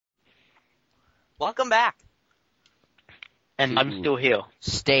Welcome back. And I'm still here.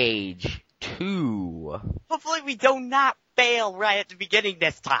 Stage 2. Hopefully we do not fail right at the beginning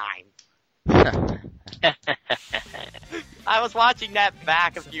this time. I was watching that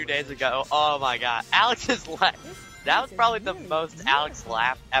back a few days ago. Oh my god. Alex's laugh. That was probably the most Alex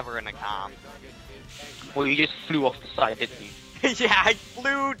laugh ever in a com. Well, you just flew off the side, didn't you? Yeah, I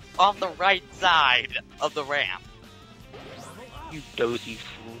flew off the right side of the ramp. You dozy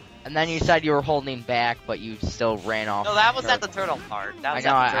fool. And then you said you were holding back, but you still ran off. No, that was at the turtle part. That was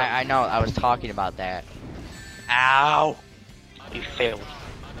I know, I was talking about that. Ow! You failed.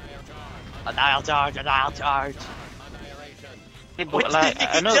 A dial charge, a dial charge. Yeah, but, like,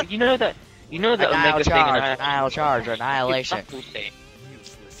 I know, you know that Omega thing. Charge, annihilation. It's not bullshit.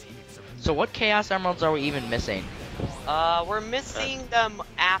 So what Chaos Emeralds are we even missing? We're missing them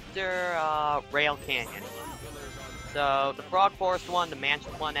after, Rail Canyon. So, the Frog Forest one, the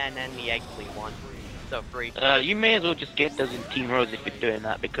Mansion one, and then the Egg Fleet one. So, free. You may as well just get those in Team Rose if you're doing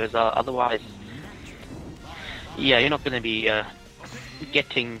that, because otherwise, yeah, you're not going to be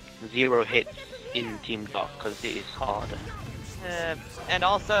getting 0 hits in Team Dark, because it is harder. And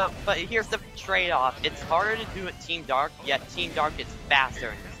also, but here's the trade-off. It's harder to do it Team Dark, yet Team Dark is faster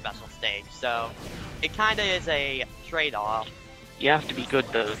in the special stage. So, it kind of is a trade-off. You have to be good,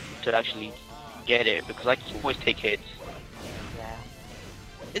 though, to actually get it, because I can always take hits. Yeah.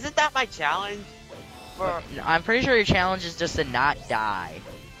 Isn't that my challenge? I'm pretty sure your challenge is just to not die.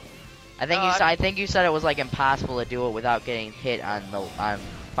 I think you said it was like impossible to do it without getting hit on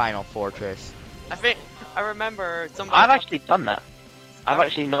Final Fortress. I remember somebody. I've actually done that. I've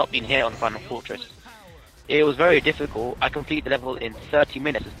actually not been hit on Final Fortress. It was very difficult. I completed the level in 30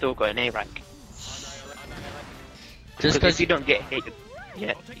 minutes and still got an A rank. Just because you don't get hit,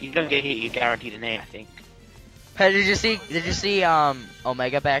 you don't get hit, you're guaranteed an A, I think. Hey, did you see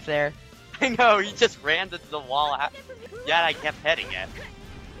Omega back there? I know, he just ran into the wall. Yet I kept hitting it.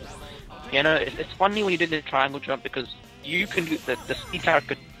 You know, it's funny when you do the triangle jump because you can do the speed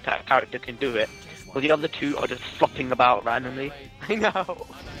character can do it, but the other two are just flopping about randomly. I know.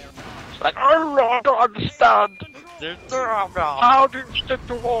 It's like, oh no, I don't understand. How How do you stick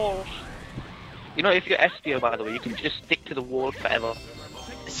to walls? You know, if you're Espio, by the way, you can just stick to the wall forever.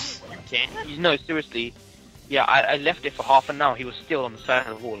 You can't? No, seriously. Yeah, I left it for half an hour. He was still on the side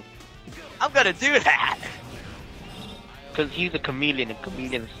of the wall. I'm gonna do that! Because he's a chameleon, and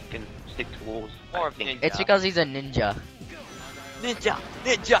chameleons can stick to walls. Or I a think. ninja. It's because he's a ninja. Ninja!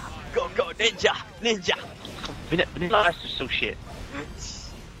 Ninja! Go, go, ninja! Ninja! Vanilla Ice is so shit.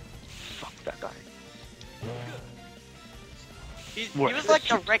 Fuck that guy. He was like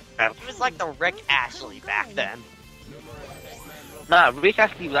the Rick. He was like the Rick Ashley back then. Nah, Rick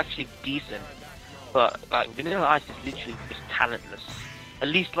Astley was actually decent, but like Vanilla Ice is literally just talentless. At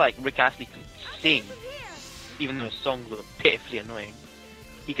least like Rick Astley could sing, even though his songs were pitifully annoying.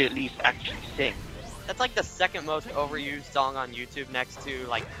 He could at least actually sing. That's like the second most overused song on YouTube, next to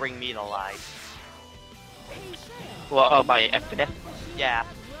like "Bring Me to Life." Well, by Evanescence. Yeah.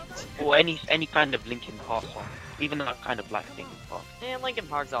 Or any kind of Linkin Park song. Even though I kind of like Linkin Park. And Linkin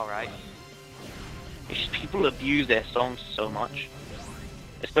Park's alright. It's just people abuse their songs so much.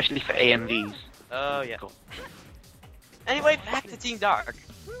 Especially for AMVs. Oh yeah. Anyway, back to Team Dark.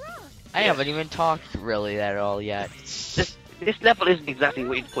 I haven't even talked really at all yet. This level isn't exactly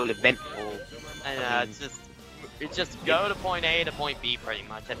what you'd call eventful. And it's just go to point A to point B pretty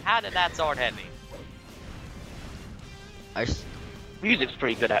much. And how did that sword hit me? Music's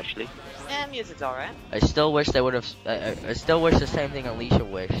pretty good actually. Yeah, music's alright. I still wish they would have. I still wish the same thing Alicia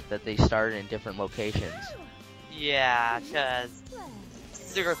wished, that they started in different locations. Yeah, cause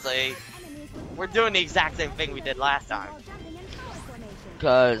seriously, we're doing the exact same thing we did last time.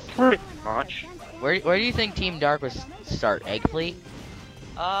 Cause Pretty much. where do you think Team Dark would start? Egg Fleet?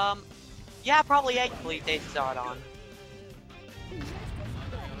 Yeah, probably Egg Fleet they start on.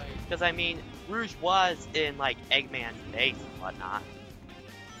 Cause I mean, Rouge was in like Eggman's base and whatnot.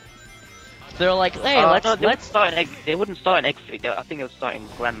 They're like, hey, No, let's start an egg. They wouldn't start an egg fleet. I think they would start in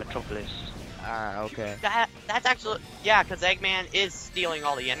Grand Metropolis. Okay. That's actually, yeah, cause Eggman is stealing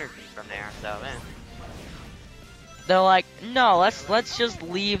all the energy from there, so They're like, no, let's just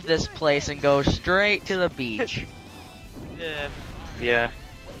leave this place and go straight to the beach. Yeah.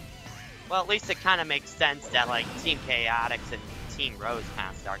 Well, at least it kind of makes sense that like Team Chaotix and Team Rose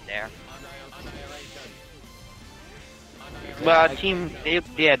kind of start there. Well, Team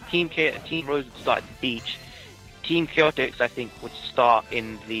Rose would start at the beach. Team Chaotix, I think, would start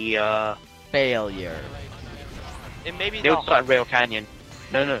in the Failure. And maybe they would start in Rail Canyon.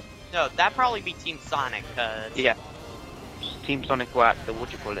 No. No, that'd probably be Team Sonic, cause Yeah. Team Sonic were at the, what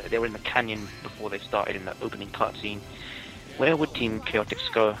do you call it, they were in the canyon before they started in the opening cutscene, where would Team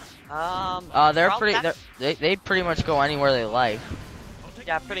Chaotix go? They're pretty. They'd pretty much go anywhere they like.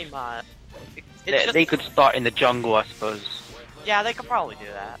 Yeah, pretty much. They could start in the jungle, I suppose. Yeah, they could probably do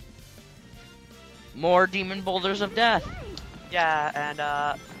that. More demon boulders of death. Yeah, and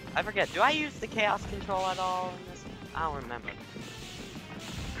I forget. Do I use the chaos control at all in this? I don't remember.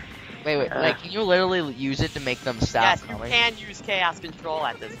 Wait, like, can you literally use it to make them stop Yes, coming? you can use chaos control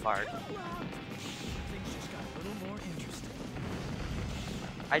at this part.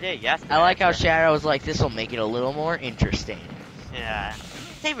 I did, yes. I like how Shadow was like, this will make it a little more interesting. Yeah.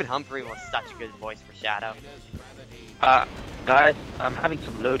 David Humphrey was such a good voice for Shadow. Guys, I'm having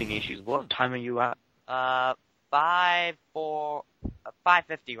some loading issues. What time are you at? 5:50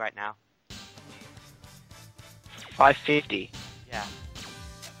 right now. 5:50. Yeah.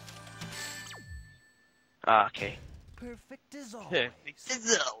 Okay. Perfect as always. Perfect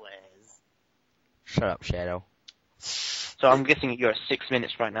as always. Shut up, Shadow. So I'm guessing you're at 6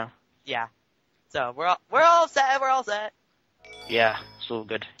 minutes right now. Yeah. So we're all set. We're all set. Yeah, it's all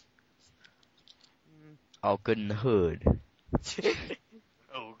good. All good in the hood.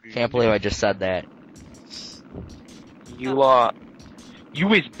 Oh, good. Can't believe I just said that.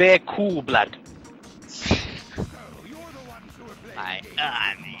 You is bare cool, blood.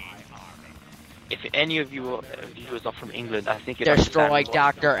 I mean. If any of you viewers are from England, I think you'd Destroy understand what-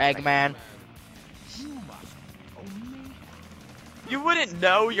 Dr. Eggman. You wouldn't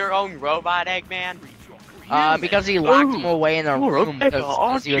know your own robot, Eggman? Because he locked him Ooh, away in the you're room Omega, because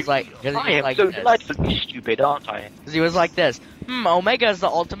aren't he was you? like, I am so delightfully stupid, aren't I? Because he was like this. Omega is the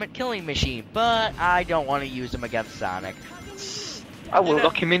ultimate killing machine, but I don't want to use him against Sonic. I will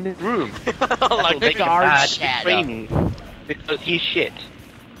lock him in the room. Like the guard bad Shadow. training because he's shit.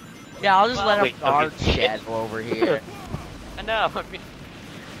 Yeah, I'll just let him wait, guard okay. Shadow over here. I know. I mean,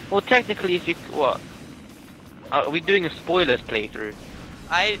 Well, technically, if you what? Are we doing a spoilers playthrough?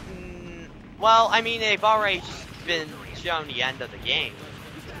 well, I mean, they've already been shown the end of the game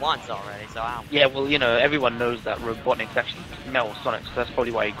once already, so I don't. Yeah, well, you know, everyone knows that Robotnik's actually Metal Sonic, so that's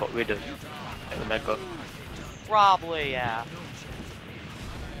probably why he got rid of Omega. Probably, yeah.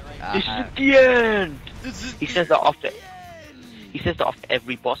 This is the end. He says that after. He says that after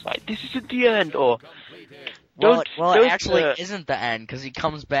every boss fight. This isn't the end, or Well, don't, it actually isn't the end, because he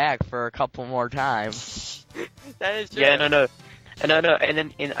comes back for a couple more times. That is true. Yeah, no. And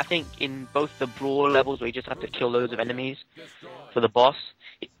then I think in both the brawl levels where you just have to kill loads of enemies for the boss,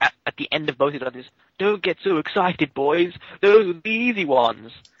 at the end of both of those, don't get so excited, boys. Those are the easy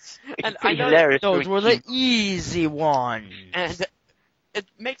ones. It's And pretty I know hilarious. Those were the easy ones. And it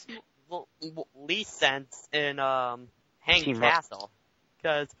makes least sense in Hanged Team Rocket. Castle,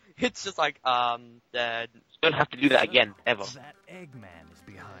 because it's just like the Don't have to do that again, ever. That Eggman is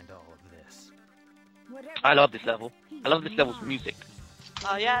behind all of this. I love this level. I love this level's music.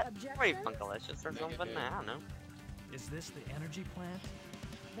 yeah, it's pretty funkalicious or something. I don't know. Is this the energy plant?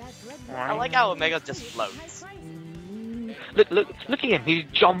 I like how Omega just floats. Look at him. He's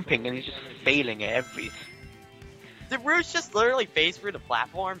jumping and he's just failing at everything. Did Rouge just literally phase through the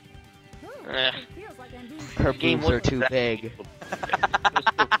platform? Her Game boobs are wasn't too that big. It was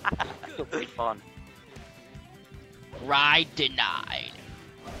still pretty fun. Ride denied.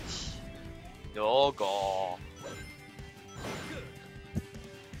 No go.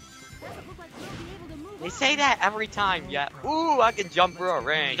 They say that every time, yeah. Ooh, I can jump through a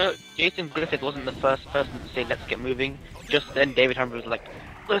ring. No, Jason Griffith wasn't the first person to say let's get moving. Just then David Humphrey was like,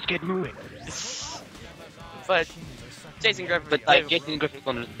 let's get moving. But Jason Griffith, But like Jason Griffith's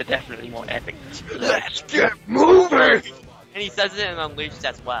one was definitely more epic. let's get moving! And he says it in Unleashed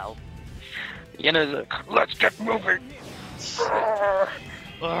as well. You know, let's get moving.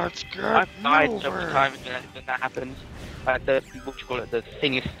 Let's get I've died several times when that happens. The what you call it, the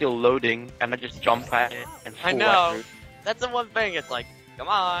thing is still loading, and I just jump at it and fall I right know. through. That's the one thing. It's like, come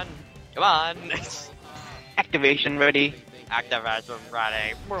on, come on. Activation ready. Activation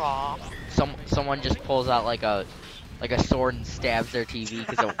ready. Brah. Someone just pulls out like a sword and stabs their TV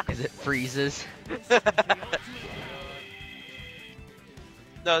because it freezes.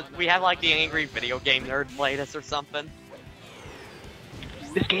 No, we have like the angry video game nerd played us or something.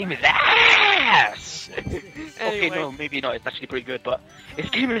 This game is ass! Okay, Anyway. no, maybe not. It's actually pretty good, but this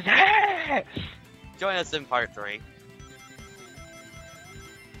game is ass! Join us in part 3.